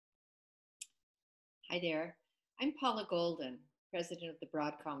Hi there. I'm Paula Golden, president of the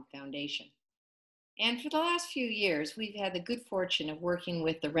Broadcom Foundation. And for the last few years, we've had the good fortune of working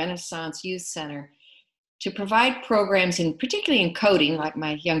with the Renaissance Youth Center to provide programs, particularly in coding, like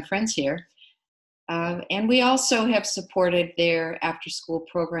my young friends here. And we also have supported their after school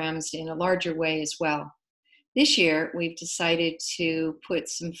programs in a larger way as well. This year, we've decided to put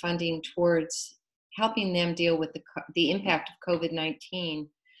some funding towards helping them deal with the impact of COVID-19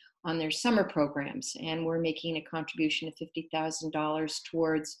 on their summer programs. And we're making a contribution of $50,000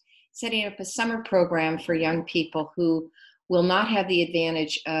 towards setting up a summer program for young people who will not have the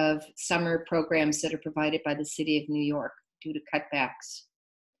advantage of summer programs that are provided by the city of New York due to cutbacks.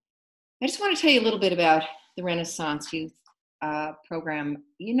 I just want to tell you a little bit about the Renaissance Youth Program.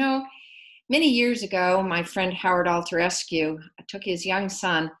 Many years ago, my friend Howard Alterescu took his young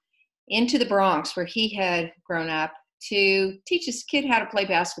son into the Bronx, where he had grown up, to teach his kid how to play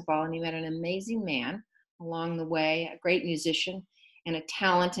basketball. And he met an amazing man along the way, a great musician and a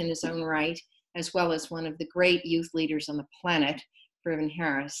talent in his own right, as well as one of the great youth leaders on the planet, Bervin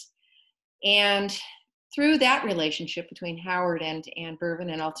Harris. And through that relationship between Howard and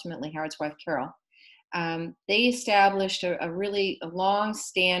Bervin, and ultimately Howard's wife, Carol, they established a really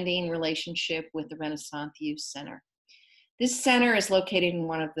long-standing relationship with the Renaissance Youth Center. This center is located in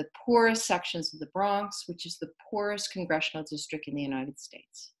one of the poorest sections of the Bronx, which is the poorest congressional district in the United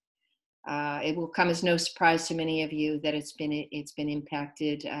States. It will come as no surprise to many of you that it's been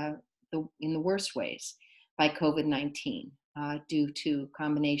impacted in the worst ways by COVID-19 due to a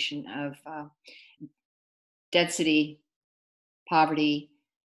combination of density, poverty,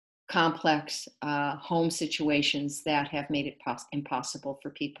 complex home situations that have made it impossible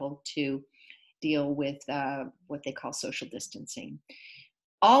for people to deal with what they call social distancing.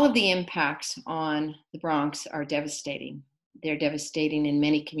 All of the impacts on the Bronx are devastating. They're devastating in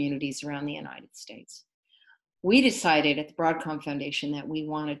many communities around the United States. We decided at the Broadcom Foundation that we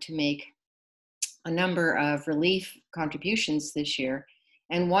wanted to make a number of relief contributions this year,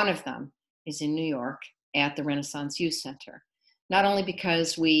 and one of them is in New York at the Renaissance Youth Center. Not only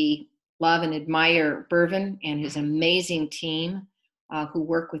because we love and admire Bervin and his amazing team who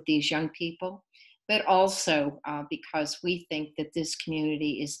work with these young people, but also because we think that this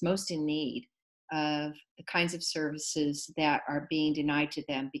community is most in need of the kinds of services that are being denied to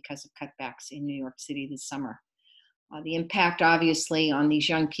them because of cutbacks in New York City this summer. The impact, obviously, on these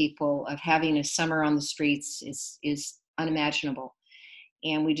young people of having a summer on the streets is unimaginable,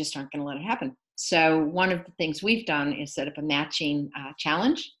 and we just aren't going to let it happen. So one of the things we've done is set up a matching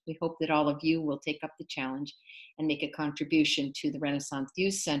challenge. We hope that all of you will take up the challenge and make a contribution to the Renaissance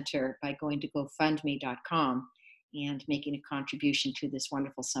Youth Center by going to GoFundMe.com and making a contribution to this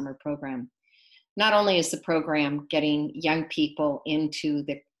wonderful summer program. Not only is the program getting young people into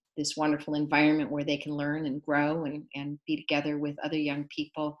this wonderful environment where they can learn and grow and be together with other young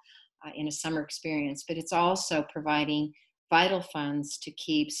people in a summer experience, but it's also providing vital funds to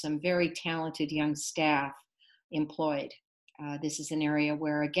keep some very talented young staff employed. This is an area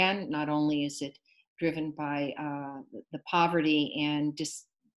where, again, not only is it driven by the poverty and just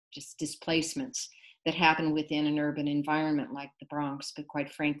displacements that happen within an urban environment like the Bronx, but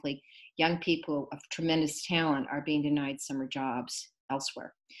quite frankly, young people of tremendous talent are being denied summer jobs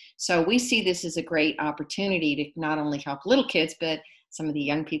elsewhere. So we see this as a great opportunity to not only help little kids, but some of the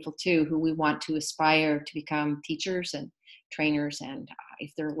young people too, who we want to aspire to become teachers and trainers, and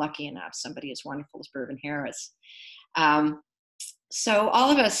if they're lucky enough, somebody as wonderful as Bervin Harris. So all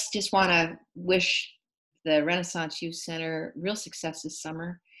of us just want to wish the Renaissance Youth Center real success this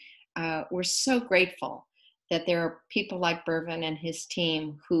summer. We're so grateful that there are people like Bervin and his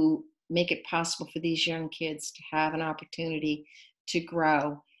team who make it possible for these young kids to have an opportunity to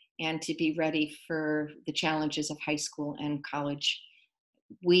grow and to be ready for the challenges of high school and college.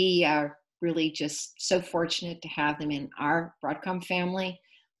 We are really just so fortunate to have them in our Broadcom family.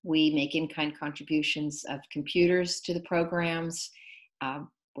 We make in-kind contributions of computers to the programs.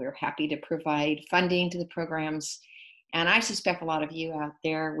 We're happy to provide funding to the programs. And I suspect a lot of you out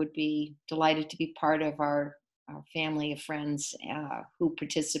there would be delighted to be part of our family of friends who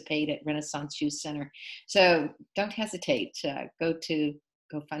participate at Renaissance Youth Center. So don't hesitate to go to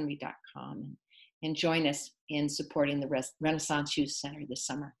GoFundMe.com and join us in supporting the Renaissance Youth Center this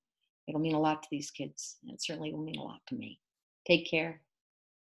summer. It'll mean a lot to these kids, and it certainly will mean a lot to me. Take care.